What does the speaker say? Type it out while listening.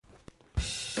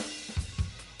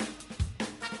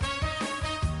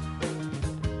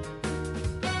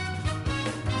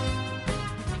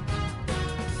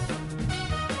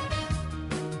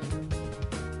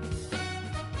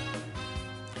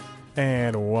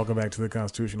And welcome back to the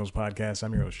Constitutionals Podcast.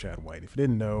 I'm your host, Chad White. If you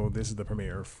didn't know, this is the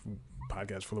premier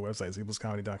podcast for the website,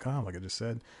 sleeplesscomedy.com. Like I just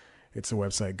said, it's a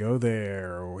website. Go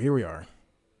there. Here we are.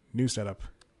 New setup,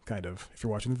 kind of, if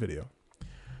you're watching the video,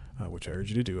 which I urge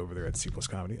you to do over there at C Plus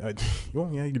Comedy. Well,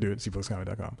 yeah, you can do it at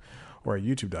cpluscomedy.com or at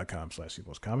youtube.com/C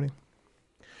Plus Comedy.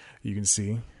 You can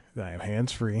see that I am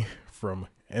hands-free from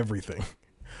everything,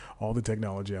 all the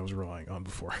technology I was relying on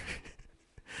before,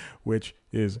 which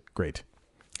is great.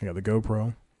 I got the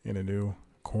GoPro in a new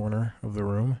corner of the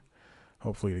room,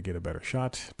 hopefully to get a better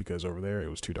shot, because over there it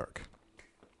was too dark.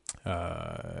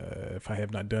 If I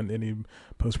have not done any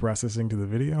post-processing to the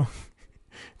video,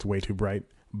 it's way too bright,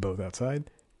 both outside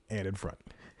and in front.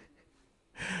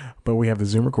 But we have the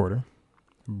Zoom recorder,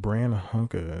 brand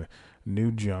hunk of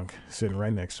new junk sitting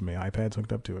right next to me. iPad's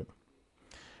hooked up to it.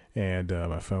 And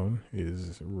my phone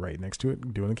is right next to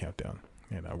it doing the countdown.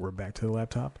 And we're back to the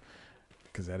laptop,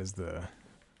 because that is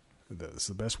it's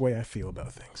the best way I feel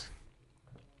about things.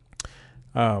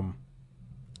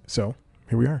 So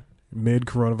here we are,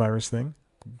 coronavirus thing.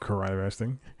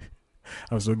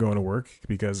 I'm still going to work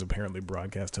because apparently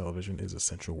broadcast television is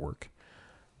essential work,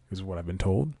 is what I've been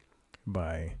told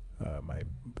by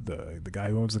the guy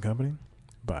who owns the company,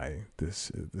 by the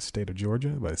state of Georgia,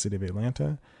 by the city of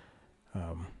Atlanta.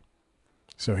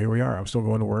 So here we are. I'm still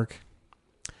going to work.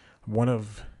 One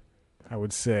of, I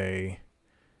would say,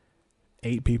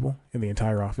 8 people in the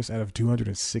entire office out of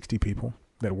 260 people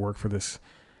that work for this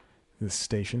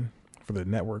station, for the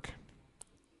network.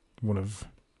 One of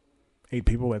 8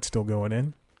 people that's still going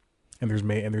in, and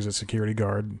there's a security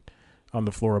guard on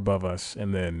the floor above us,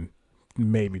 and then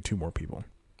maybe 2 more people.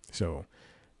 So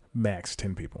max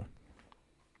 10 people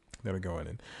that are going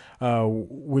in,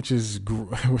 which is,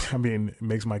 I mean, it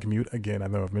makes my commute, again, I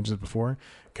know I've mentioned this before,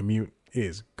 commute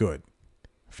is good.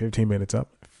 15 minutes up,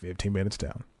 15 minutes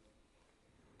down.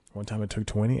 One time it took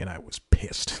 20, and I was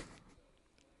pissed.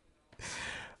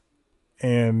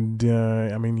 And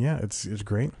I mean, yeah, it's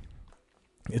great.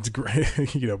 It's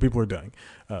great. You know, people are dying,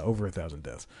 over 1,000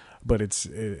 deaths. But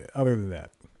other than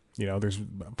that, you know, there's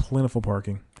plentiful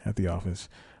parking at the office.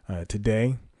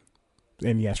 Today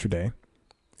and yesterday,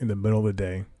 in the middle of the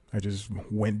day, I just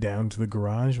went down to the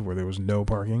garage where there was no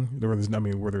parking. Where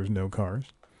there was no cars,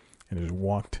 and just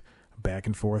walked back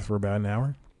and forth for about an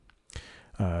hour.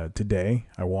 Today,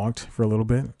 I walked for a little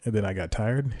bit, and then I got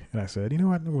tired, and I said, you know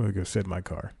what, I'm going to go sit in my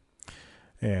car.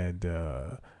 And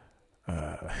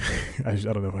I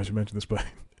don't know if I should mention this, but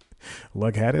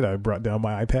luck had it, I brought down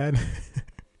my iPad,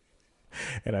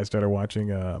 and I started watching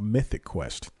Mythic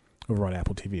Quest over on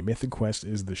Apple TV. Mythic Quest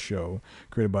is the show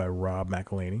created by Rob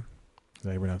McElhenney. Is that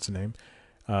how you pronounce the name?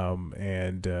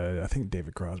 And I think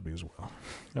David Crosby as well.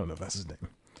 I don't know if that's his name.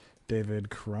 David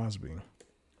Crosby.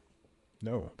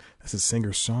 No, that's a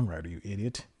singer-songwriter, you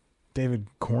idiot. David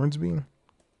Cornsby?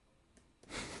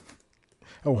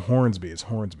 Oh, Hornsby. It's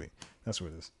Hornsby. That's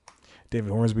what it is.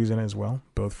 David Hornsby's in it as well,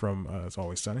 both from It's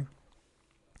Always Sunny.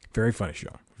 Very funny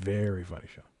show. Very funny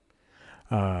show.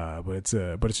 But it's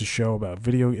a show about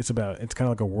video. It's kind of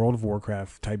like a World of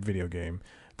Warcraft type video game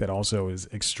that also is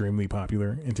extremely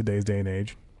popular in today's day and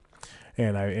age.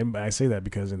 And I say that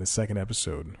because in the second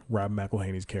episode, Rob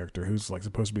McElhenney's character, who's like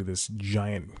supposed to be this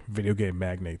giant video game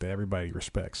magnate that everybody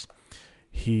respects,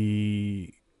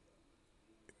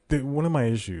 one of my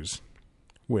issues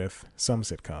with some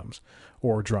sitcoms,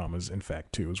 or dramas, in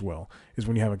fact, too, as well, is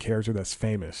when you have a character that's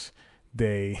famous,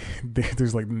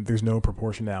 there's no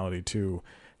proportionality to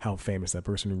how famous that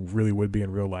person really would be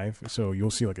in real life. So you'll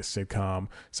see like a sitcom,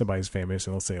 somebody's famous,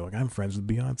 and they'll say like, I'm friends with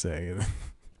Beyonce,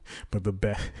 but the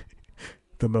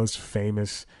most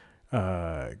famous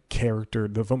the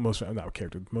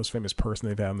most famous person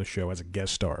they've had on the show as a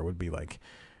guest star would be like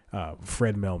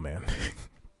Fred Melman,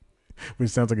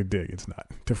 which sounds like a dig. It's not,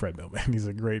 to Fred Melman. He's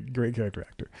a great character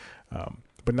actor,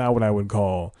 but not what I would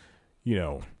call, you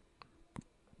know,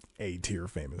 A-tier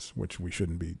famous, which we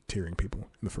shouldn't be tiering people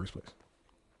in the first place.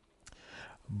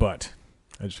 But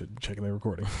I should check in the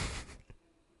recording.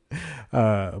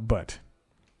 But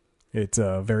it's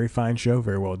a very fine show,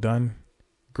 very well done.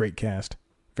 Great cast,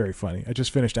 very funny. I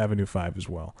just finished Avenue 5 as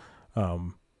well.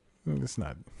 It's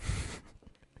not,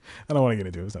 I don't want to get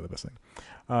into it. It's not the best thing.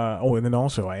 And then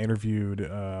also I interviewed,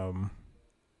 I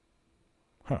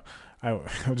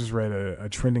just read a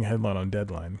trending headline on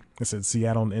Deadline. It said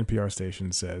Seattle NPR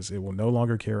station says it will no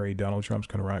longer carry Donald Trump's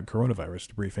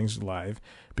coronavirus briefings live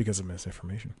because of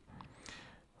misinformation.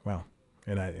 Wow.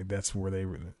 And that's where they,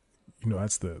 you know,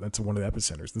 that's one of the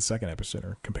epicenters, the second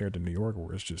epicenter compared to New York,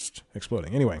 where it's just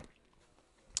exploding. Anyway,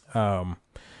 but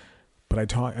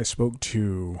I spoke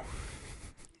to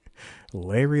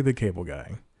Larry the Cable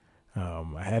Guy,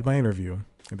 I had my interview.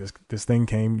 This thing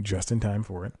came just in time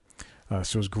for it, so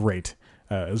it was great.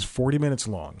 It was 40 minutes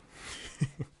long,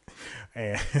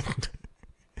 and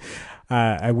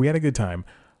we had a good time.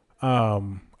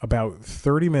 About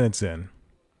 30 minutes in,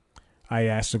 I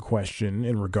asked a question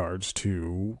in regards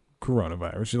to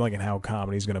coronavirus, like and how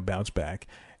comedy is going to bounce back,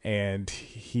 and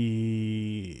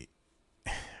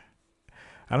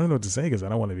I don't know what to say because I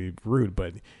don't want to be rude,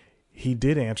 but he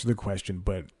did answer the question.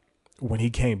 But when he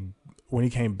came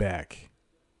back,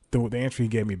 the answer he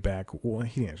gave me back, well,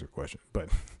 he didn't answer the question, but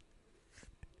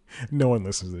no one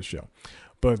listens to this show.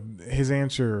 But his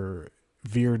answer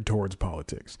veered towards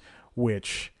politics,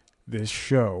 which this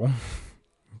show,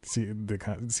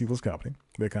 the Seedless Company,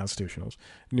 the Constitutionals,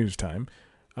 News Time,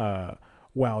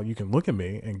 while you can look at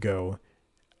me and go,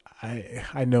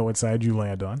 I know what side you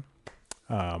land on,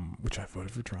 which I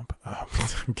voted for Trump.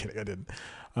 I'm kidding, I didn't.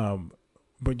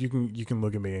 But you can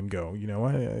look at me and go, you know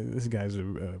what, this guy's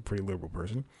a pretty liberal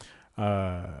person.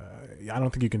 I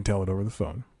don't think you can tell it over the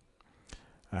phone.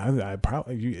 I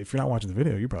probably, if you're not watching the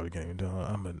video, you probably can't even tell.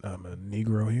 I'm a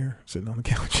Negro here sitting on the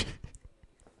couch.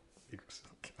 Negro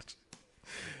sitting on the couch.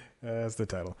 That's the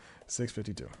title.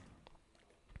 6:52.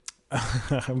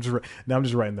 I'm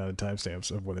just writing down the timestamps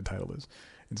of what the title is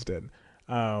instead.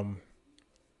 But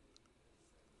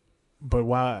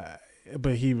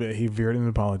he veered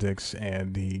into politics,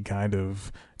 and he kind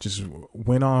of just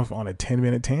went off on a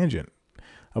 10-minute tangent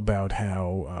about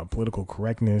how political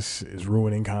correctness is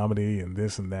ruining comedy and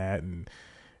this and that, and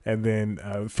then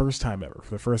for the first time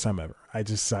ever, I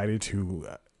decided to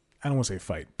I don't want to say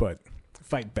fight, but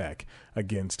fight back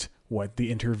against what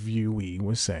the interviewee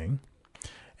was saying,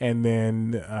 and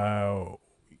then I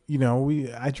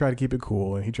tried to keep it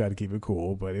cool, and he tried to keep it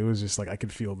cool, but it was just like I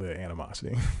could feel the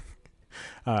animosity.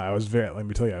 Let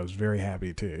me tell you, I was very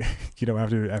happy to,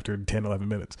 after 10, 11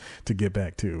 minutes to get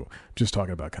back to just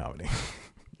talking about comedy.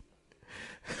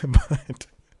 But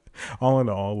all in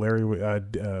all,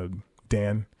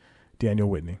 Daniel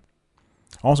Whitney.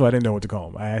 Also, I didn't know what to call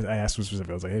him. I asked him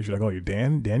specifically. I was like, hey, should I call you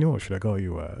Daniel, or should I call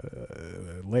you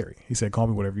Larry? He said, call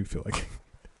me whatever you feel like.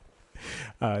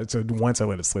 So once I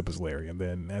let it slip as Larry, and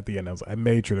then at the end, I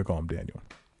made sure to call him Daniel.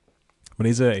 But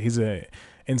he's a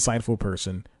insightful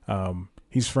person.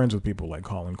 He's friends with people like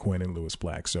Colin Quinn and Lewis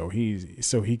Black, so he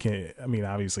can. I mean,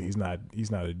 obviously he's not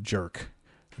a jerk,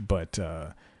 but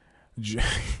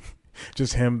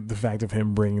just the fact of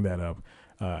him bringing that up,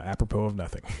 apropos of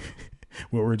nothing,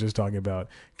 what we're just talking about,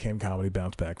 can comedy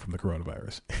bounce back from the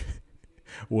coronavirus,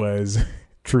 was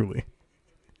truly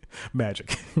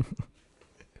magic.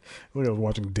 Look, I was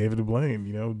watching David Blaine,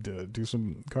 do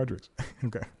some card tricks.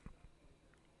 Okay,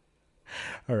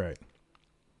 all right.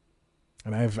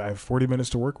 And I have 40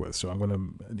 minutes to work with, so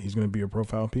he's gonna be a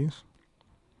profile piece.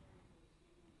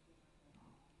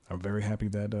 I'm very happy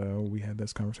that we had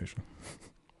this conversation.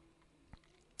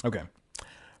 Okay,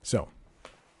 so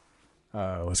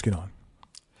let's get on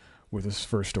with this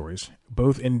first stories.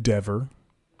 Both Endeavor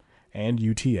and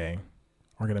UTA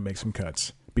are gonna make some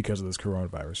cuts because of this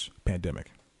coronavirus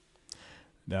pandemic.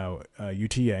 Now,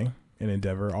 UTA and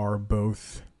Endeavor are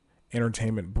both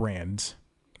entertainment brands.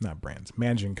 Not brands,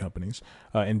 managing companies.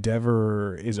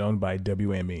 Endeavor is owned by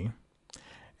WME,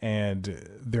 and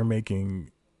they're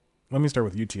making. Let me start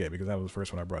with UTA because that was the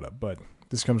first one I brought up. But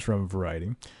this comes from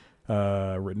Variety,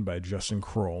 written by Justin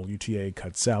Kroll. UTA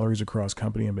cuts salaries across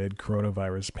company amid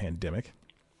coronavirus pandemic.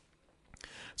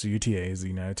 So UTA is the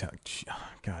United.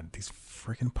 God, these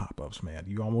freaking pop-ups, man!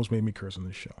 You almost made me curse on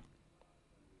this show.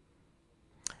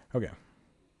 Okay.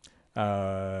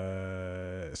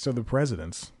 So the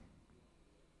presidents.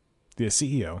 The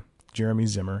CEO, Jeremy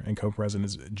Zimmer, and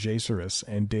co-presidents Jay Suris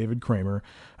and David Kramer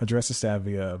addressed the staff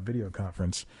via a video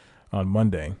conference on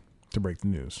Monday to break the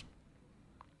news.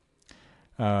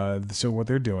 So what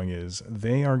they're doing is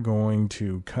they are going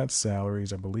to cut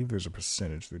salaries. I believe there's a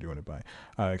percentage they're doing it by.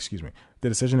 Excuse me. The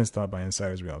decision is thought by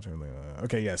insiders.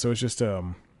 Okay, yeah. So it's just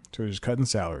so we're just cutting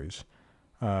salaries.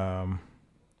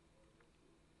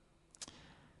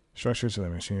 Structured so that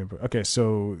machine. Okay,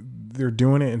 so they're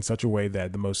doing it in such a way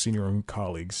that the most senior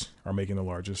colleagues are making the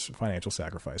largest financial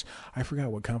sacrifice. I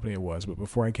forgot what company it was, but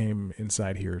before I came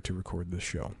inside here to record this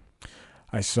show,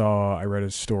 I read a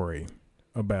story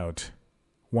about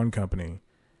one company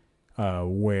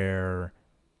where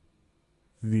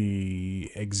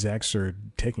the execs are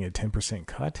taking a 10%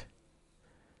 cut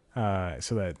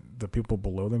so that the people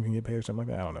below them can get paid or something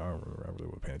like that. I don't know. I really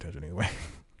wasn't paying attention anyway.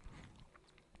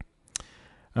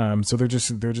 So they're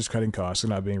just cutting costs. They're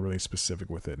not being really specific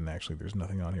with it, and actually there's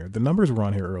nothing on here. The numbers were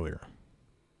on here earlier.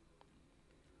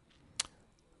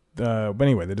 But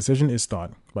anyway, the decision is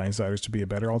thought by insiders to be a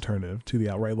better alternative to the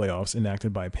outright layoffs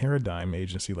enacted by Paradigm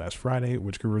Agency last Friday,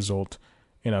 which could result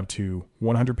in up to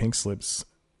 100 pink slips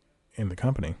in a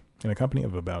company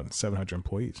of about 700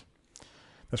 employees.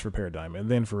 That's for Paradigm. And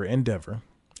then for Endeavor,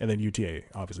 and then UTA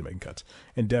obviously making cuts.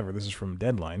 Endeavor, this is from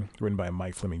Deadline, written by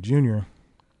Mike Fleming Jr.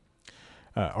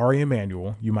 Ari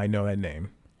Emanuel, you might know that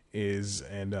name,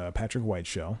 and Patrick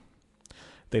Whiteshell.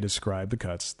 They described the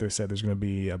cuts. They said there's going to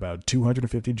be about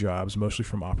 250 jobs, mostly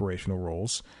from operational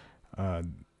roles,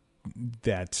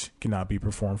 that cannot be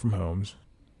performed from homes.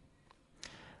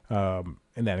 And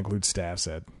that includes staffs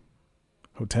at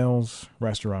hotels,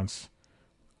 restaurants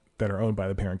that are owned by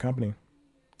the parent company.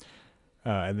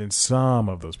 And then some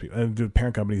of those people, and the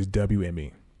parent company is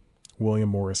WME, William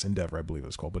Morris Endeavor, I believe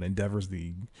it's called. But Endeavor's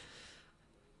the,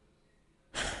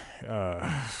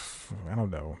 I don't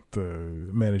know, the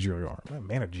managerial arm. Not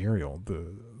managerial, the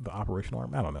operational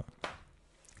arm. I don't know.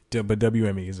 But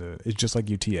WME is just like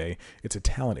UTA. It's a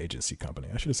talent agency company.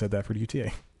 I should have said that for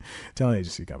UTA. Talent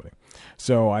agency company.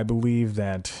 So I believe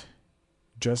that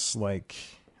just like,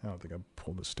 I don't think I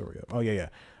pulled the story up. Oh, yeah.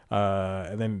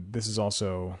 And then this is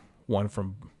also one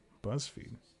from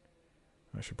BuzzFeed.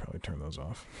 I should probably turn those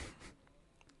off.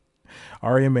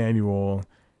 Ari Emanuel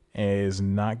is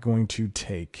not going to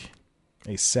take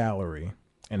a salary,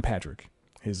 and Patrick,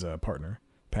 his partner,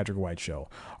 Patrick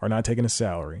Whiteshell, are not taking a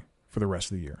salary for the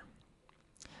rest of the year.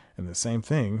 And the same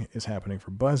thing is happening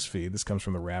for BuzzFeed. This comes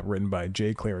from the Wrap, written by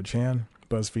J. Clara Chan.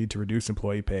 BuzzFeed to reduce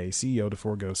employee pay, CEO to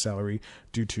forego salary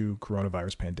due to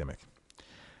coronavirus pandemic.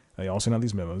 They also know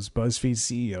these memos. BuzzFeed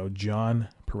CEO John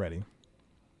Peretti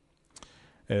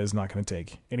is not going to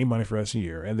take any money for the rest of the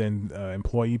year. And then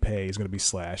employee pay is going to be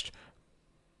slashed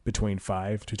between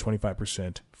 5 to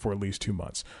 25% for at least 2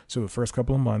 months. So the first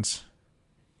couple of months,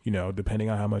 depending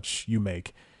on how much you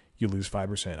make, you lose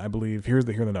 5%. I believe, here are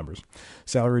the numbers.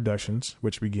 Salary reductions,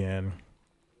 which began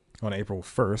on April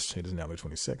 1st, it is now the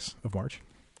 26th of March,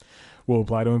 will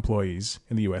apply to employees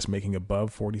in the U.S. making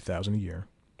above $40,000 a year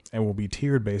and will be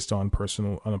tiered based on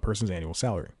a person's annual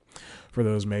salary. For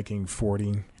those making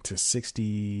 $40,000 to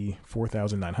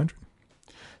 $64,900,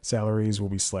 salaries will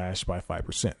be slashed by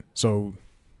 5%. So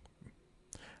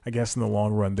I guess in the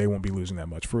long run, they won't be losing that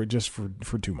much for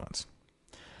 2 months.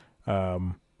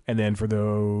 And then for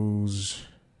those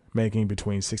making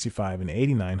between $6,500 and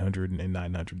 $8,900 and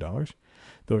 $900,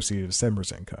 they'll receive a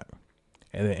 7% cut.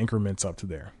 And then increments up to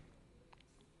there.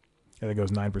 And it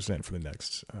goes 9% for the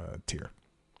next tier.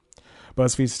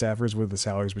 BuzzFeed staffers with the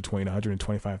salaries between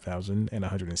 $125,000 and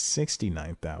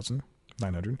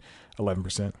 $169,900,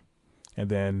 11%. And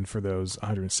then for those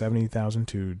 $170,000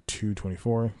 to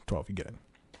 $224,000, 12%, you get it.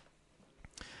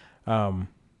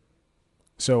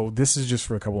 So this is just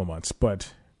for a couple of months,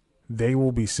 but they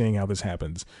will be seeing how this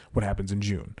happens, what happens in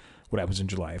June, what happens in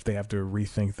July. If they have to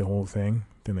rethink the whole thing,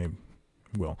 then they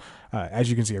will. As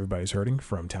you can see, everybody's hurting,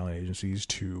 from talent agencies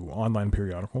to online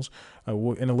periodicals.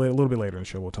 In a little bit later in the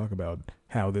show, we'll talk about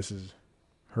how this is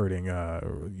hurting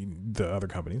the other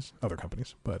companies,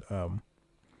 but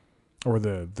or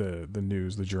the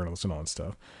news, the journalists, and all that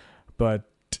stuff. But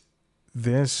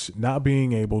this not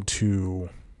being able to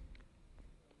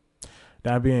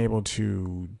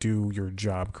do your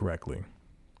job correctly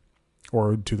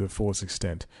or to the fullest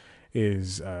extent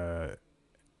is,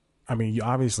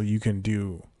 obviously you can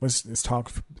do, let's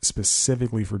talk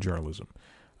specifically for journalism,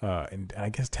 and I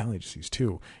guess talent agencies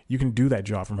too. You can do that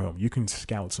job from home. You can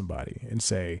scout somebody and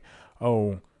say,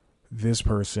 oh, this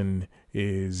person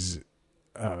is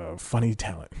funny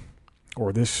talent,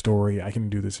 or this story, I can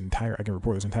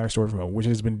report this entire story from home, which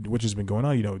has been going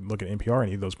on. Look at NPR,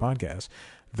 any of those podcasts,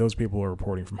 those people are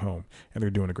reporting from home and they're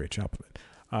doing a great job of it.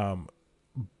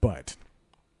 But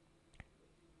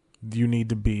you need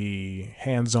to be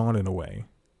hands-on in a way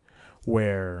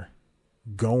where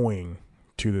going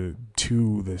to the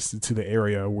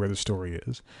area where the story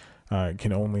is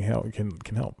can only help. Can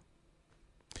help.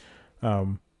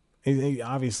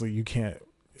 Obviously, you can't.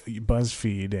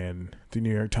 BuzzFeed and the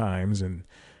New York Times and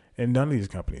none of these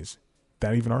companies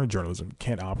that even are in journalism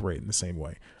can't operate in the same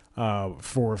way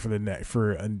for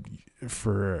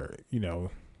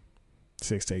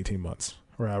 6 to 18 months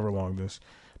or however long this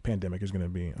pandemic is going to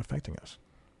be affecting us.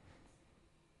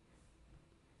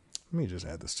 Let me just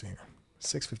add this to here.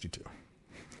 6:52.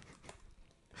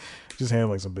 Just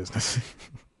handling some business.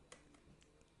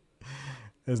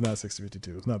 It's not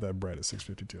 6:52. It's not that bright at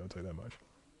 6:52. I'll tell you that much.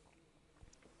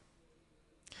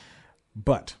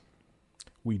 But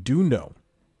we do know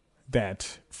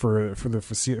that for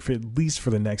at least for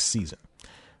the next season,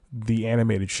 the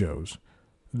animated shows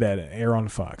that air on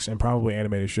Fox and probably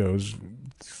animated shows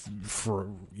for,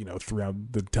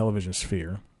 throughout the television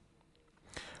sphere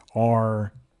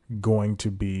are going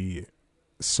to be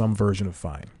some version of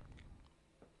fine.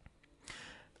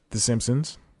 The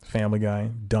Simpsons, Family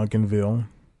Guy, Duncanville,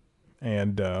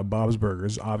 and Bob's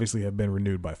Burgers obviously have been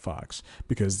renewed by Fox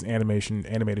because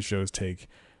animated shows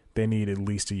they need at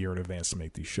least a year in advance to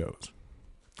make these shows.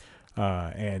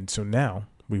 And so now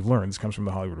we've learned, this comes from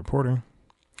the Hollywood Reporter,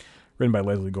 written by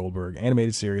Leslie Goldberg,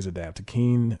 animated series adapt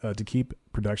to keep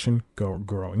production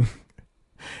growing.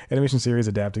 Animation series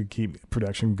adapt to keep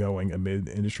production going amid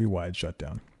industry-wide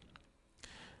shutdown.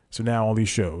 So now all these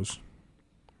shows,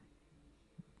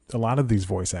 a lot of these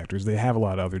voice actors, they have a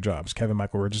lot of other jobs. Kevin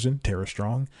Michael Richardson, Tara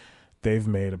Strong, they've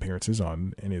made appearances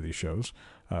on any of these shows.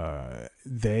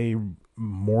 They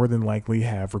more than likely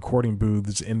have recording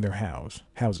booths in their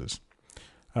houses,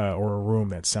 or a room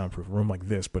that's soundproof. A room like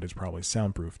this, but it's probably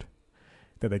soundproofed,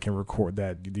 that they can record.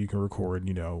 That you can record,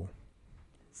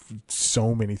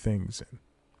 so many things.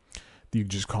 You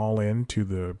just call in to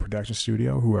the production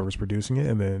studio, whoever's producing it,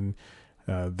 and then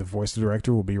the voice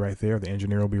director will be right there. The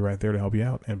engineer will be right there to help you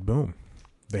out. And boom,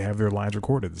 they have their lines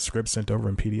recorded. The script sent over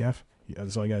in PDF.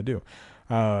 That's all you got to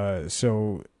do.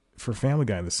 So for Family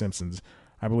Guy and The Simpsons,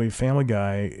 I believe Family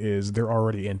Guy they're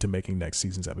already into making next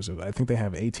season's episodes. I think they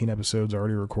have 18 episodes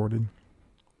already recorded.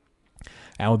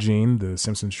 Al Jean, the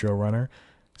Simpsons showrunner,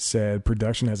 said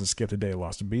production hasn't skipped a day,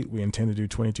 lost a beat. We intend to do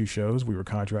 22 shows we were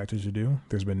contracted to do.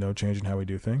 There's been no change in how we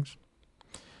do things.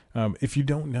 If you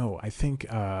don't know, I think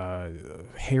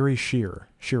Harry Shearer,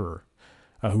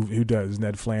 who does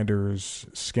Ned Flanders,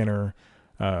 Skinner,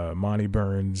 Monty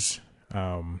Burns,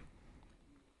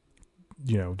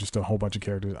 just a whole bunch of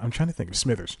characters. I'm trying to think of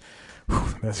Smithers.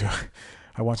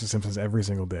 I watch The Simpsons every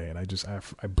single day, and I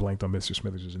blanked on Mr.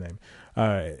 Smithers' name.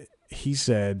 He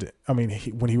said, when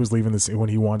he was leaving when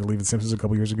he wanted to leave The Simpsons a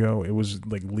couple years ago, it was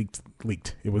like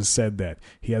leaked. It was said that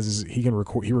he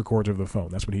records over the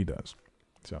phone. That's what he does.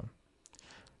 So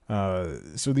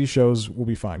these shows will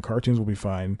be fine. Cartoons will be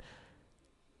fine.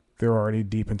 They're already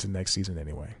deep into next season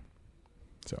anyway.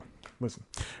 So listen,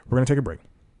 we're going to take a break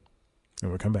and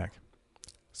we'll come back.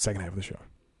 Second half of the show.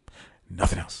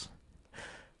 Nothing else.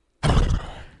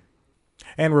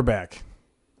 And we're back.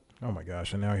 Oh my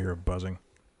gosh. And now I hear a buzzing.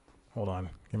 Hold on.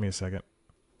 Give me a second.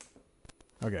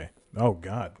 Okay. Oh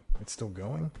God. It's still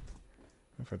going? What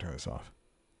if I turn this off?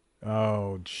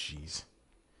 Oh jeez.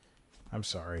 I'm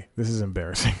sorry. This is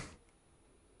embarrassing.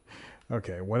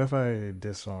 Okay, what if I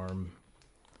disarm?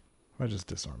 If I just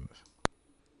disarm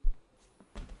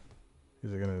this?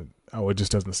 Is it gonna? Oh, it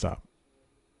just doesn't stop.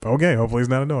 Okay, hopefully it's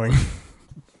not annoying.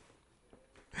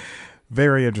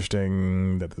 Very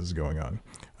interesting that this is going on.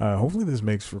 Hopefully this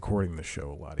makes recording the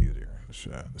show a lot easier.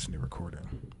 This new recorder.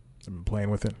 I've been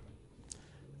playing with it.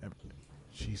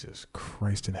 Jesus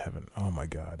Christ in heaven. Oh my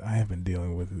God. I have been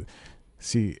dealing with it.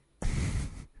 See...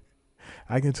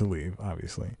 I get to leave,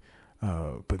 obviously,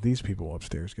 but these people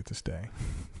upstairs get to stay.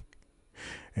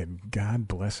 And God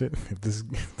bless it. If this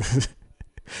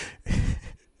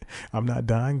I'm not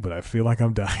dying, but I feel like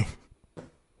I'm dying.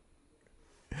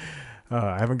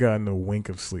 I haven't gotten a wink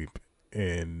of sleep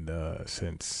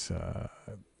since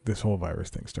this whole virus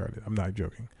thing started. I'm not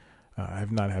joking. I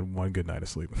have not had one good night of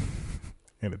sleep,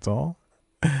 and it's all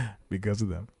because of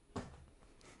them.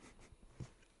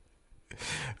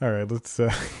 All right, let's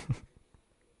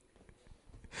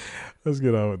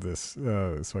get on with this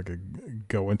so I could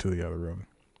go into the other room.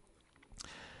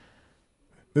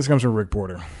 This comes from Rick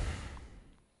Porter.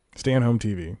 Stay-at-home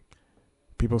TV.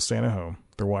 People staying at home.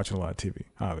 They're watching a lot of TV,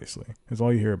 obviously. That's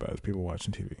all you hear about is people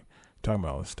watching TV. Talking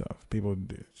about all this stuff. People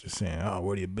just saying, oh,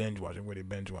 what are you binge watching? What are you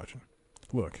binge watching?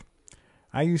 Look,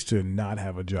 I used to not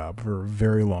have a job for a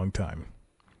very long time.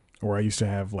 Or I used to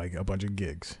have like a bunch of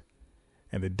gigs.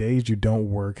 And the days you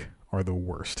don't work are the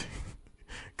worst.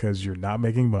 Because you're not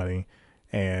making money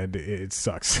and it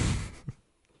sucks.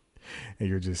 And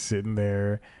you're just sitting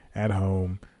there at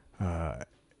home.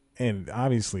 And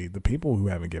obviously the people who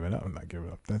haven't given up, I'm not giving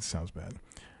up. That sounds bad.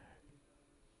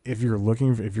 If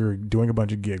you're doing a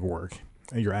bunch of gig work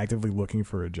and you're actively looking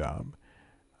for a job,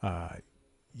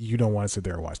 you don't want to sit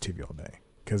there and watch TV all day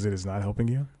because it is not helping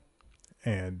you.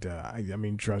 And I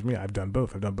mean, trust me, I've done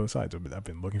both. I've done both sides. I've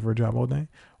been looking for a job all day,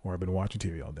 or I've been watching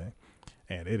TV all day,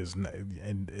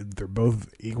 and they're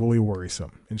both equally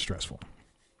worrisome and stressful.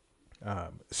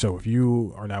 So if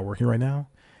you are not working right now,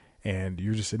 and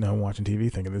you're just sitting home watching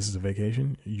TV, thinking this is a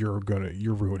vacation, you're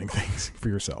ruining things for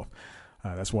yourself.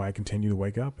 That's why I continue to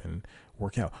wake up and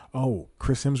work out. Oh,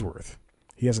 Chris Hemsworth,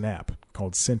 he has an app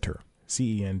called Center,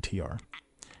 CENTR,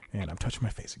 and I'm touching my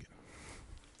face again.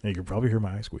 And you can probably hear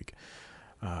my eye squeak.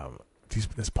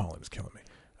 This pollen is killing me.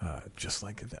 Just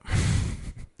like them.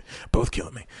 Both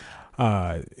killing me.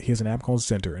 He has an app called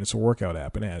Center, and it's a workout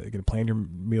app, and it can plan your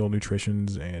meal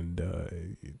nutritions and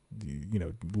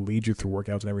lead you through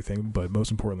workouts and everything. But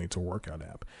most importantly, it's a workout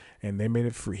app, and they made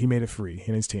it free. He made it free. He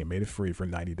and his team made it free for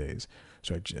 90 days.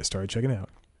 So I started checking it out.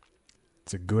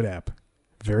 It's a good app,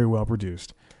 very well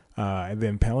produced. And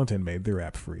then Peloton made their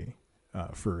app free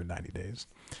for 90 days,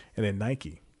 and then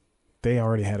Nike. They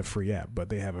already had a free app, but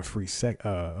they have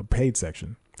a paid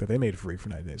section that they made free for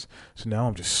 90 days. So now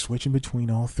I'm just switching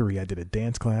between all three. I did a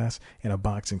dance class and a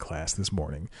boxing class this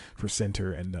morning for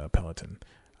Center and Peloton,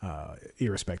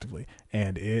 irrespectively.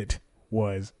 And it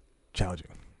was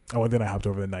challenging. Oh, and then I hopped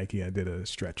over to Nike and I did a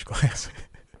stretch class.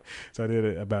 So I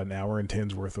did about an hour and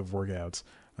 10's worth of workouts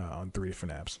on 3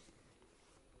 different apps.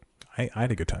 I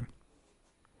had a good time.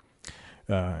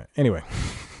 Anyway,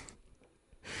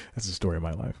 that's the story of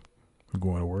my life. I'm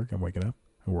going to work. I'm waking up.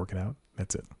 I'm working out.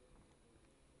 That's it.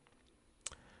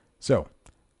 So,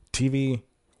 TV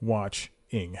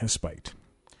watching has spiked.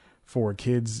 For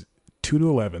kids 2 to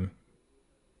 11,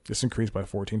 this increased by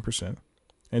 14%.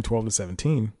 And 12 to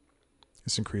 17,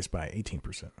 this increased by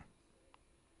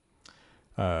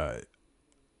 18%.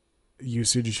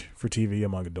 Usage for TV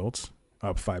among adults,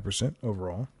 up 5%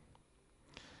 overall.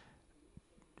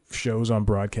 Shows on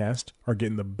broadcast are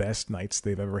getting the best nights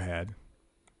they've ever had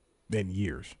in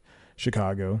years.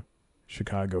 Chicago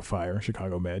Fire,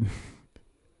 Chicago Med,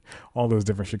 all those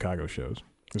different Chicago shows.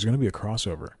 There's going to be a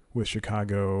crossover with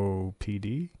Chicago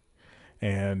PD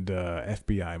and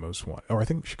FBI Most Wanted. Or I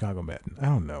think Chicago Med. I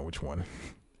don't know which one.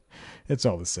 It's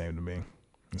all the same to me.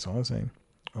 It's all the same.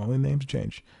 Only names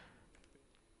change.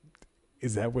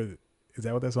 Is that what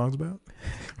that song's about?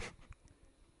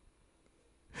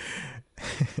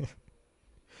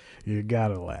 You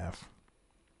gotta laugh.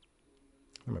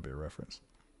 That might be a reference.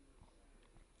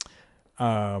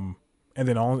 And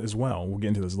then as well, we'll get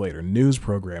into this later, news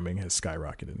programming has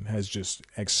skyrocketed, has just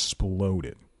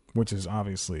exploded, which is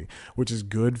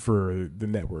good for the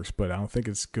networks, but I don't think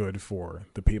it's good for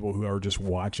the people who are just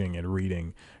watching and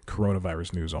reading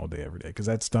coronavirus news all day, every day, because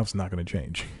that stuff's not going to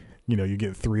change. You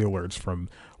get 3 alerts from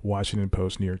Washington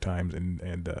Post, New York Times, and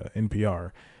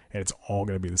NPR, and it's all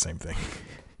going to be the same thing.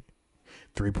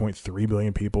 3.3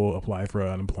 billion people apply for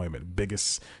unemployment,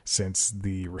 biggest since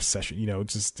the recession.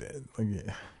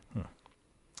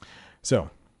 So,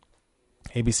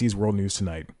 ABC's World News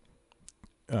Tonight,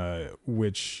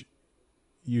 which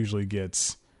usually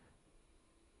gets,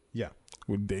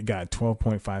 they got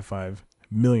 12.55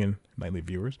 million nightly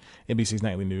viewers. NBC's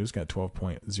Nightly News got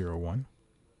 12.01.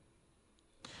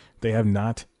 They have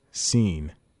not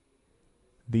seen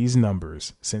these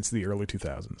numbers since the early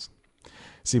 2000s.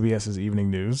 CBS's Evening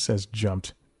News has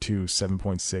jumped to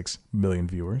 7.6 million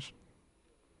viewers.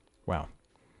 Wow.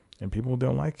 And people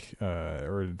don't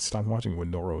or stopped watching when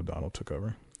Norah O'Donnell took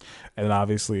over. And then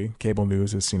obviously, cable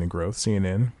news has seen a growth.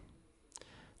 CNN,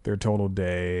 their total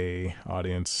day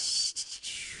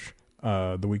audience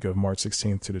the week of March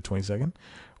 16th to the 22nd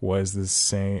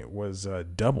was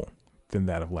double than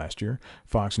that of last year.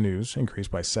 Fox News increased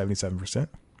by 77%.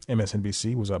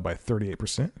 MSNBC was up by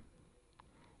 38%.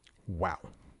 Wow.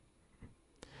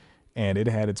 And it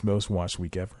had its most watched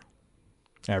week ever,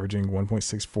 averaging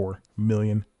 1.64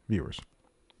 million viewers.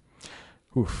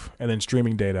 Oof. And then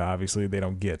streaming data, obviously, they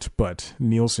don't get, but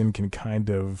Nielsen can kind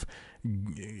of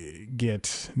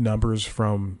get numbers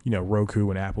from, Roku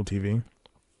and Apple TV.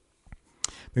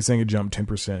 They're saying it jumped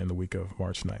 10% in the week of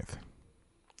March 9th.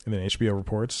 And then HBO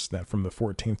reports that from the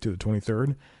 14th to the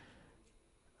 23rd,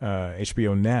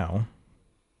 HBO Now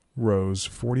rose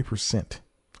 40%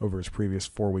 over its previous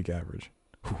 4-week average.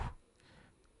 Whew.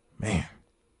 Man.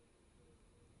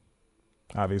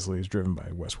 Obviously, it's driven by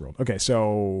Westworld. Okay,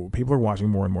 so people are watching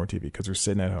more and more TV because they're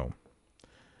sitting at home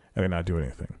and they're not doing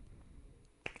anything.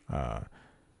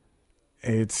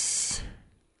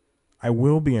 I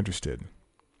will be interested.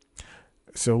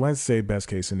 So let's say best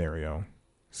case scenario,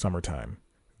 summertime.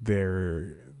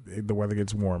 The weather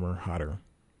gets warmer, hotter,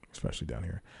 especially down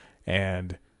here,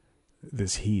 and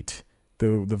this heat.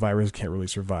 The virus can't really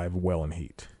survive well in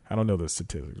heat. I don't know the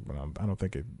statistics, but I don't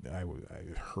think I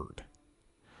heard.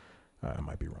 I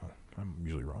might be wrong. I'm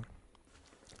usually wrong.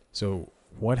 So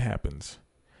what happens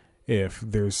if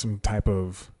there's some type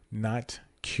of, not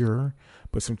cure,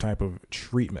 but some type of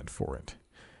treatment for it?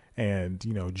 And,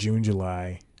 June,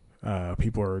 July,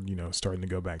 people are, starting to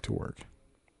go back to work.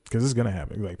 Because it's going to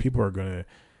happen. Like,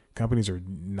 companies are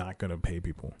not going to pay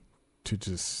people to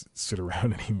just sit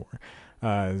around anymore.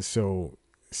 So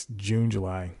June,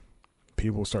 July,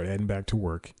 people start heading back to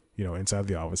work, inside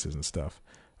the offices and stuff.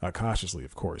 cautiously,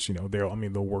 of course.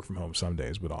 They'll work from home some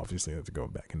days, but obviously they have to go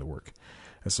back into work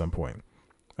at some point.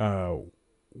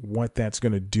 What that's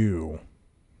going to do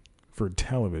for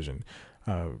television,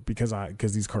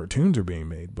 because these cartoons are being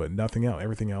made, but nothing else.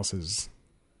 Everything else is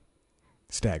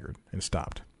staggered and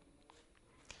stopped.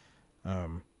 I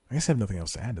guess I have nothing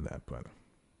else to add to that, but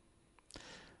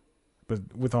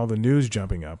with all the news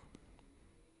jumping up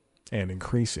and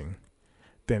increasing,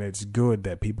 then it's good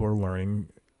that people are learning,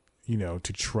 not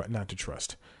to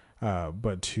trust,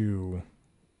 but to,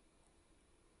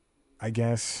 I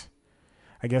guess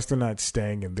they're not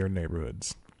staying in their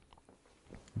neighborhoods.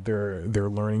 They're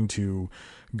learning to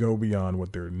go beyond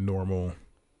what their normal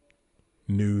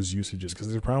news usage is, because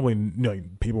there's probably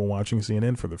people watching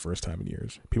CNN for the first time in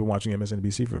years, people watching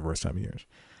MSNBC for the first time in years.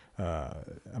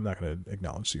 I'm not going to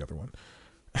acknowledge the other one.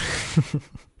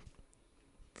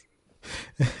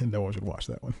 No one should watch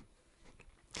that one.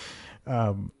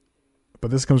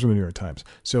 But this comes from the New York Times.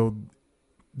 So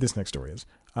this next story is,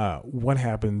 what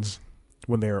happens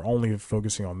when they're only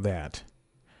focusing on that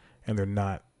and they're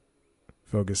not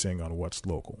focusing on what's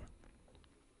local.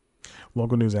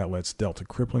 Local news outlets dealt a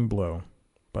crippling blow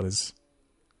by this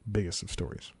biggest of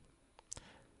stories.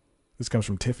 This comes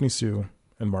from Tiffany Sue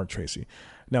and Mark Tracy.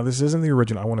 Now, this isn't the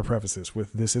original. I want to preface this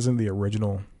with, this isn't the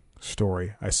original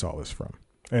story I saw this from.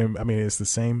 And I mean, it's the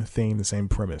same theme, the same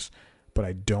premise, but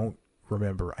I don't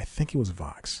remember. I think it was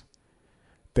Vox.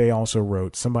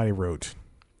 Somebody wrote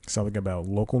something about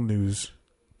local news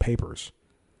papers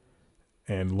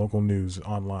and local news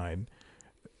online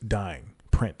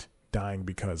print dying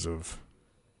because of,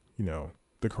 the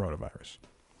coronavirus.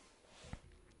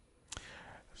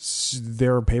 So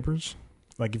there are papers,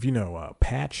 like if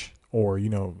Patch, or, I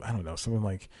don't know, something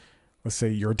like, let's say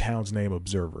your town's name,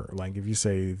 Observer. Like if you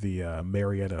say the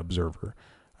Marietta Observer,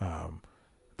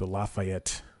 the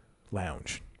Lafayette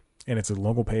Lounge, and it's a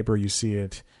local paper, you see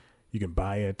it, you can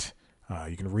buy it,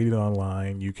 you can read it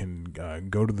online, you can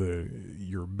go to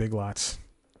your Big Lots.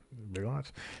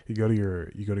 You go to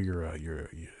your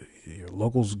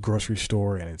local grocery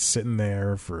store, and it's sitting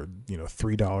there for $3,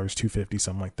 $2.50,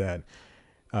 something like that.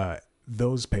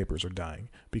 Those papers are dying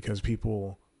because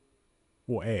people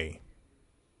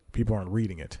aren't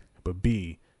reading it, but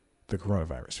B, the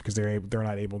coronavirus, because they're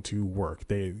not able to work.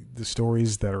 The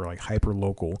stories that are like hyper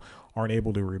local aren't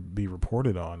able to be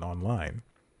reported on online.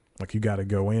 Like you got to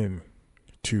go in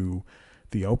to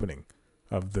the opening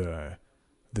of the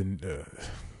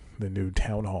new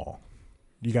town hall.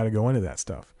 You got to go into that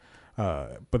stuff.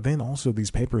 But then also these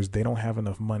papers, they don't have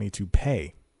enough money to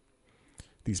pay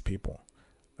these people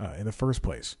in the first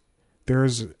place.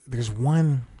 There's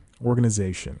one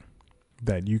organization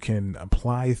that you can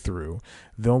apply through.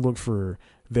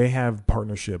 They have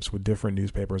partnerships with different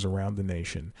newspapers around the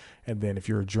nation. And then if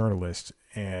you're a journalist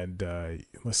and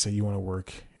let's say you want to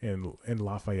work in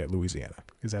Lafayette, Louisiana,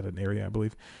 is that an area, I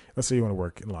believe? Let's say you want to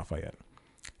work in Lafayette,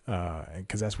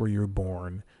 because that's where you're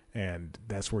born, and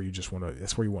that's where you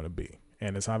want to be.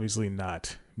 And it's obviously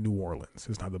not New Orleans.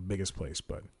 It's not the biggest place,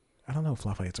 but I don't know if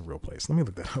Lafayette's a real place. Let me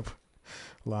look that up.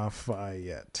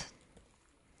 Lafayette.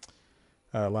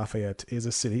 Lafayette is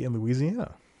a city in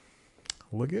Louisiana.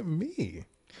 Look at me.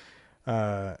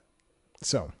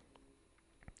 So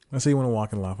let's say you want to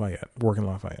work in Lafayette.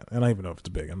 And I don't even know if it's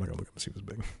big. I'm not going to look up and see if it's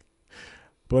big.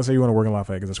 But let's say you want to work in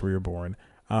Lafayette because that's where you're born.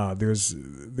 There's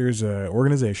an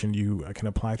organization you can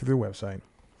apply through their website,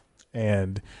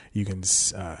 and you can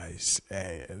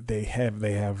they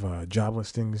have job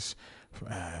listings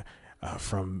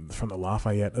from the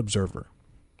Lafayette Observer,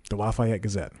 the Lafayette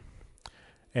Gazette,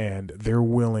 and they're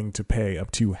willing to pay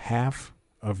up to half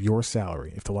of your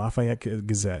salary. If the Lafayette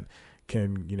Gazette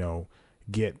can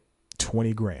get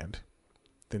 $20,000,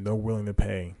 then they're willing to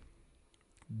pay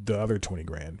the other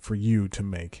 $20,000 for you to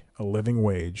make a living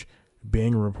wage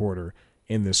being a reporter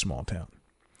in this small town.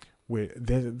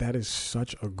 That is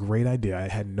such a great idea. I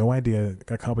had no idea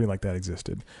a company like that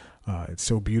existed. It's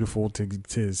so beautiful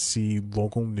to see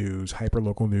local news, hyper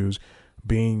local news,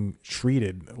 being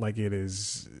treated like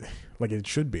it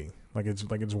should be, like it's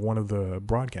one of the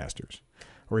broadcasters,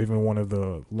 or even one of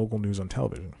the local news on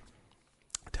television.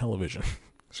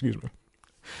 Excuse me,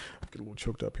 I get a little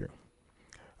choked up here.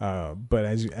 But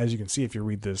as you can see, if you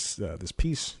read this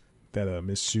piece that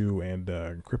Miss Sue and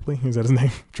Cripley, is that his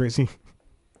name? Tracy.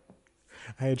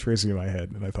 I had Tracy in my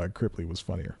head, and I thought Cripley was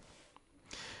funnier.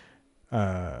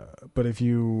 But if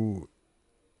you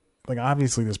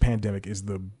obviously this pandemic is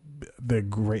the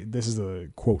great. This is a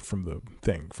quote from the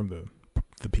thing, from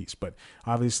the piece. But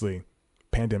obviously,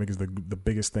 pandemic is the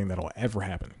biggest thing that'll ever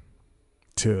happen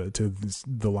to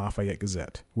the Lafayette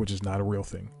Gazette, which is not a real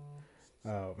thing.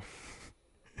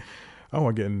 Oh,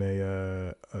 I'm getting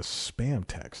a spam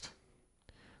text.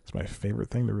 It's my favorite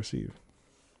thing to receive.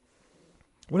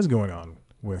 What is going on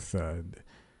with?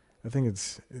 I think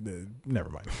it's. Never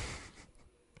mind.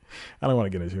 I don't want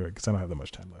to get into it because I don't have that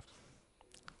much time left.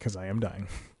 Because I am dying.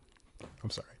 I'm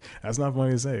sorry. That's not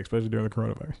funny to say, especially during the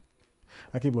coronavirus.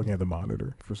 I keep looking at the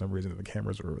monitor for some reason, and the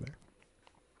cameras are over there.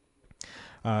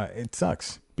 It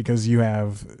sucks because you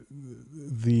have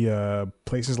the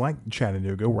places like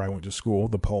Chattanooga, where I went to school.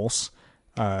 The Pulse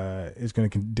is going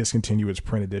to discontinue its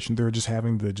print edition. They're just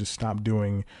having to just stop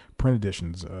doing print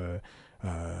editions.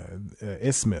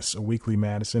 Isthmus, a weekly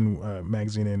Madison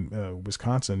magazine in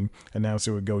Wisconsin, announced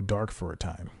it would go dark for a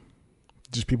time.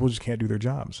 People just can't do their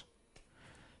jobs.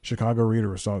 Chicago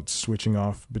Reader starts switching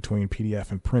off between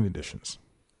PDF and print editions.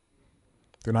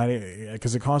 They're not,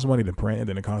 because it costs money to print, and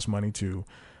then it costs money to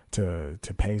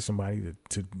pay somebody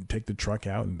to take the truck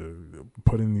out and to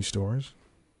put in these stores.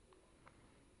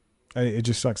 It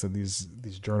just sucks that these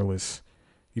journalists,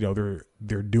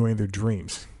 they're doing their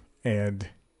dreams, and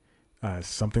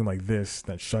something like this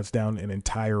that shuts down an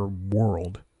entire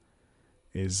world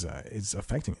is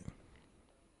affecting it.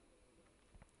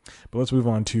 But let's move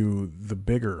on to the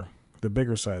bigger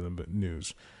side of the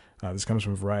news. This comes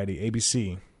from Variety.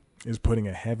 ABC is putting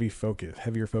a heavier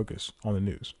focus on the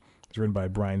news. It's written by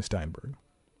Brian Steinberg.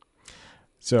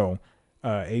 So,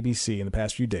 ABC in the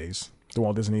past few days, the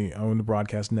Walt Disney-owned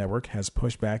broadcast network has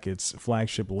pushed back its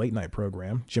flagship late-night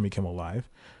program, Jimmy Kimmel Live,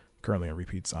 currently on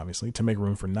repeats, obviously, to make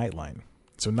room for Nightline.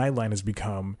 So Nightline has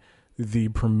become the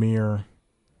premier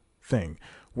thing.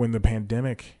 When the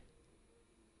pandemic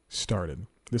started,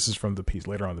 this is from the piece,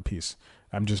 later on in the piece,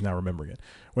 I'm just now remembering it.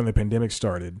 When the pandemic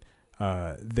started,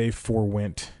 they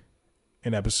forewent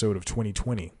an episode of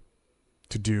 2020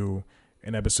 to do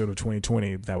an episode of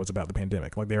 2020 that was about the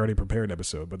pandemic. Like, they already prepared an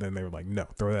episode, but then they were like, no,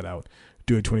 throw that out.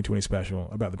 Do a 2020 special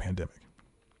about the pandemic.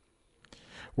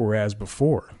 Whereas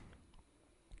before,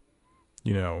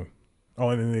 and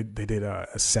then they did a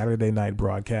Saturday night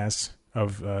broadcast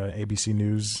of ABC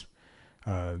News,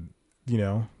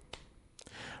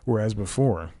 whereas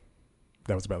before,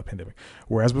 that was about the pandemic.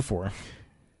 Whereas before,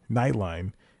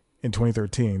 Nightline, in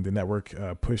 2013, the network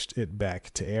pushed it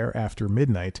back to air after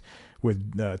midnight,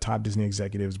 with top Disney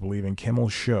executives believing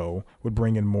Kimmel's show would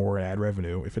bring in more ad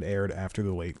revenue if it aired after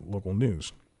the late local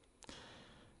news.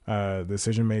 The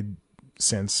decision made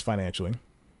sense financially,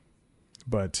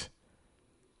 but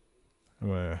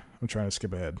I'm trying to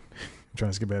skip ahead. I'm trying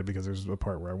to skip ahead because there's a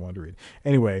part where I wanted to read.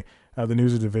 Anyway, the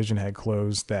news division had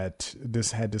disclosed that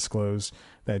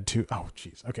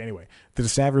anyway, the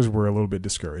staffers were a little bit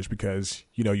discouraged because,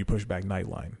 you push back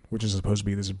Nightline, which is supposed to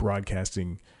be this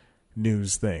broadcasting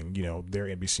news thing, their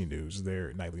NBC News,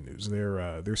 their nightly news,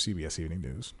 their CBS Evening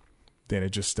News. Then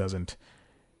it just doesn't,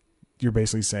 you're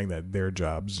basically saying that their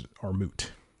jobs are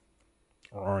moot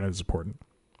or aren't as important.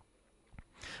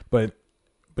 But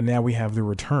now we have the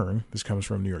return, this comes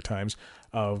from New York Times,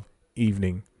 of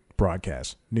evening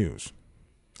broadcast news.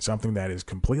 Something that is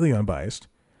completely unbiased,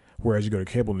 whereas you go to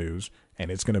cable news and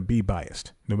it's going to be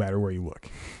biased no matter where you look.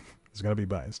 It's going to be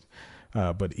biased.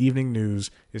 But evening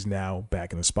news is now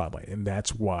back in the spotlight, and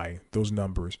that's why those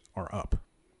numbers are up.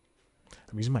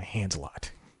 I'm using my hands a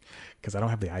lot because I don't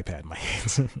have the iPad in my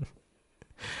hands.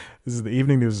 This is the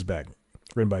evening news is back,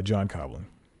 written by John Coblin.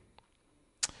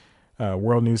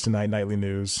 World News Tonight, Nightly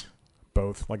News,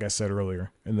 both, like I said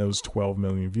earlier, and those 12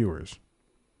 million viewers.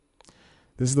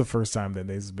 This is the first time that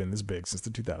they've been this big since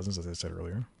the 2000s, as I said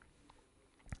earlier.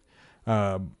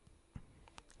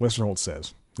 Lester Holt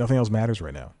says, nothing else matters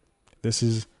right now. This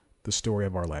is the story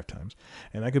of our lifetimes.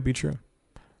 And that could be true.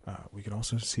 We could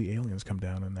also see aliens come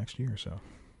down in the next year or so.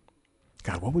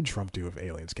 God, what would Trump do if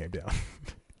aliens came down?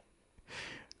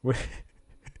 what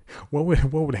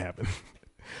would happen?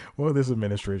 What would this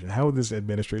administration, how would this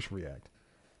administration react?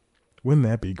 Wouldn't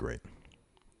that be great?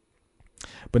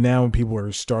 But now people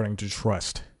are starting to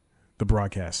trust the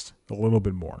broadcast a little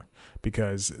bit more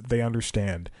because they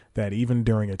understand that even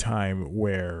during a time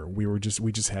where we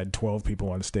just had 12 people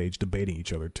on stage debating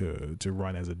each other to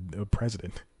run as a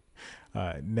president.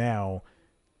 Now,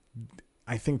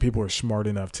 I think people are smart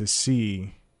enough to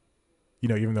see,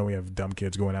 even though we have dumb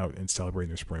kids going out and celebrating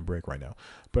their spring break right now,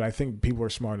 but I think people are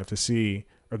smart enough to see,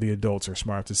 or the adults are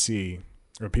smart enough to see,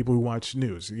 or people who watch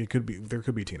news, there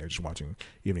could be teenagers watching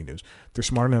evening news. They're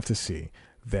smart enough to see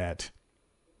that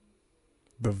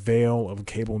the veil of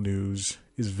cable news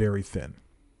is very thin,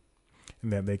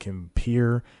 and that they can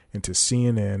peer into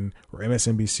CNN or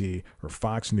MSNBC or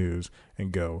Fox News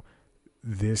and go,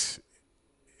 this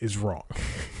is wrong.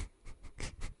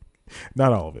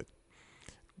 Not all of it,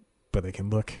 but they can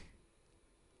look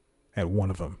at one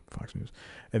of them, Fox News,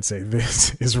 and say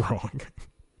this is wrong.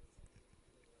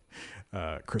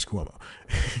 Chris Cuomo.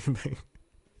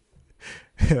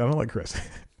 I don't like Chris.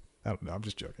 I don't know. I'm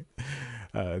just joking.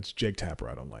 It's Jake Tapper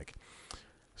I don't like.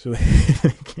 So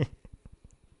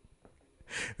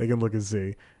they can look and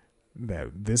see that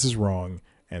this is wrong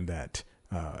and that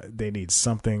they need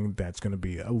something that's going to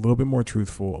be a little bit more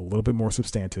truthful, a little bit more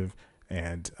substantive,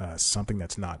 and something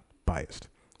that's not biased.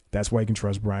 That's why you can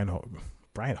trust Brian Holt.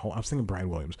 I was thinking Brian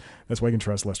Williams. That's why you can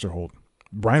trust Lester Holt.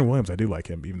 Brian Williams, I do like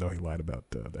him, even though he lied about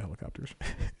the helicopters.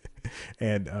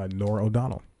 And Norah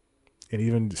O'Donnell. And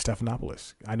even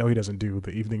Stephanopoulos. I know he doesn't do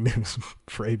the evening news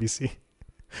for ABC,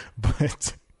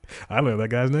 but I don't know that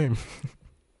guy's name.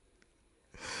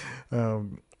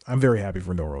 I'm very happy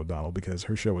for Norah O'Donnell because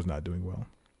her show was not doing well.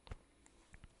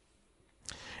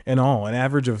 In all, an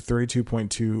average of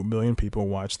 32.2 million people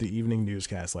watched the evening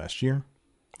newscast last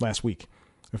week,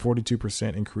 a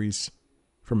 42% increase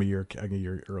from a year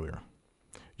earlier.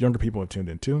 Younger people have tuned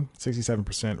in too.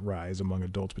 67% rise among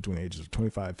adults between the ages of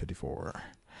 25 and 54.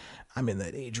 I'm in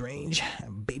that age range,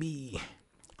 baby.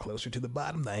 Closer to the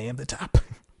bottom than I am the top,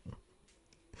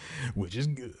 which is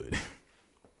good.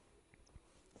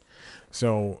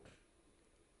 So,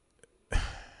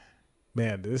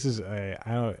 man, this is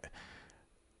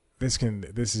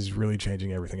this is really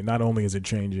changing everything. And not only is it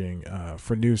changing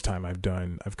for news time,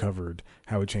 I've covered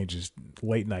how it changes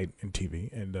late night in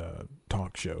TV and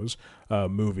talk shows,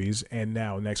 movies, and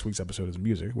now next week's episode is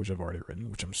music, which I've already written,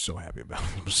 which I'm so happy about.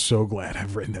 I'm so glad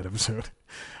I've written that episode.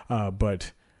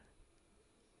 But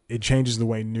it changes the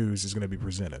way news is going to be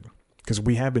presented, because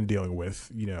we have been dealing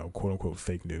with, quote unquote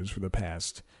fake news for the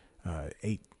past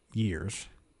 8 years.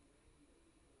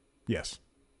 Yes.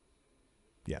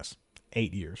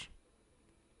 8 years.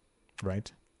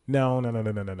 Right? No,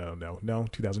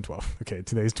 2012. Okay,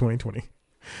 today's 2020.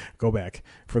 Go back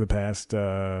for the past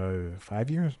 5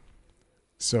 years?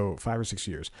 So 5 or 6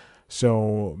 years.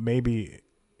 So maybe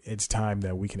it's time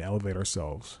that we can elevate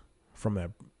ourselves from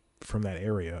that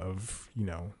area of,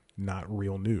 not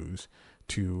real news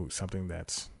to something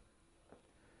that's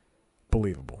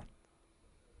believable.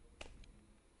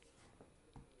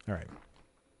 All right.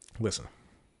 Listen.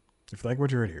 If you like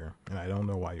what you heard here, and I don't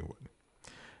know why you would,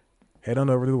 head on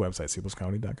over to the website,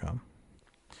 cpluscomedy.com,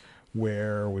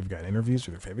 where we've got interviews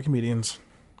with your favorite comedians.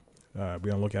 Be on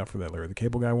the lookout for that Larry the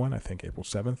Cable Guy one. I think April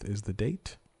 7th is the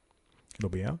date. It'll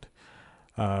be out.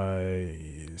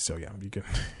 So yeah, you can,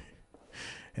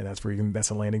 and that's where that's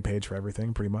a landing page for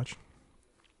everything, pretty much.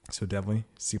 So definitely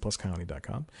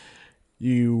cpluscomedy.com.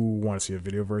 You want to see a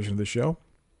video version of the show?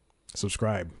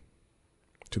 Subscribe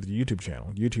to the YouTube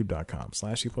channel,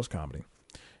 youtube.com/cpluscomedy.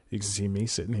 You can see me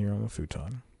sitting here on the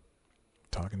futon,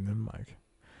 talking to the mic,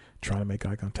 trying to make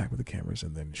eye contact with the cameras,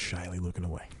 and then shyly looking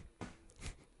away.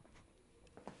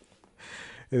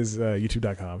 Is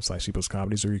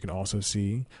youtube.com/cpluscomedies, or you can also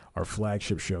see our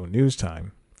flagship show, News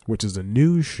Time, which is a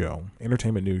news show,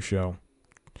 entertainment news show.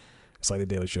 It's like the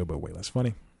Daily Show, but way less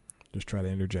funny. Just try to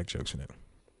interject jokes in it.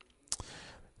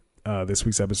 This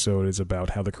week's episode is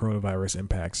about how the coronavirus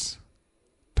impacts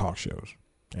talk shows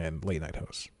and late night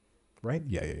hosts. Right?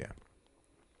 Yeah.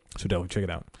 So definitely check it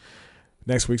out.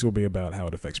 Next week's will be about how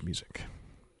it affects music.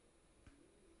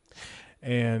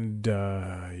 And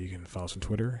you can follow us on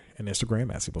Twitter and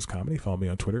Instagram at @CPlusComedy. Follow me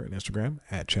on Twitter and Instagram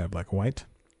at @ChadBlackWhite.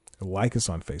 Like us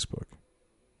on Facebook.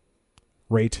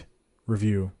 Rate,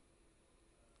 review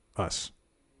us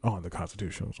on the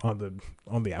Constitutionals,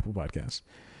 on the Apple Podcasts,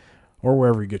 or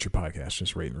wherever you get your podcasts.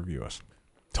 Just rate and review us.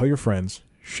 Tell your friends.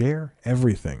 Share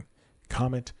everything.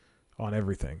 Comment on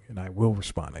everything. And I will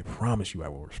respond. I promise you I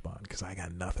will respond, because I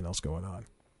got nothing else going on.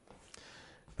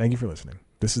 Thank you for listening.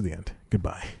 This is the end.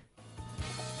 Goodbye.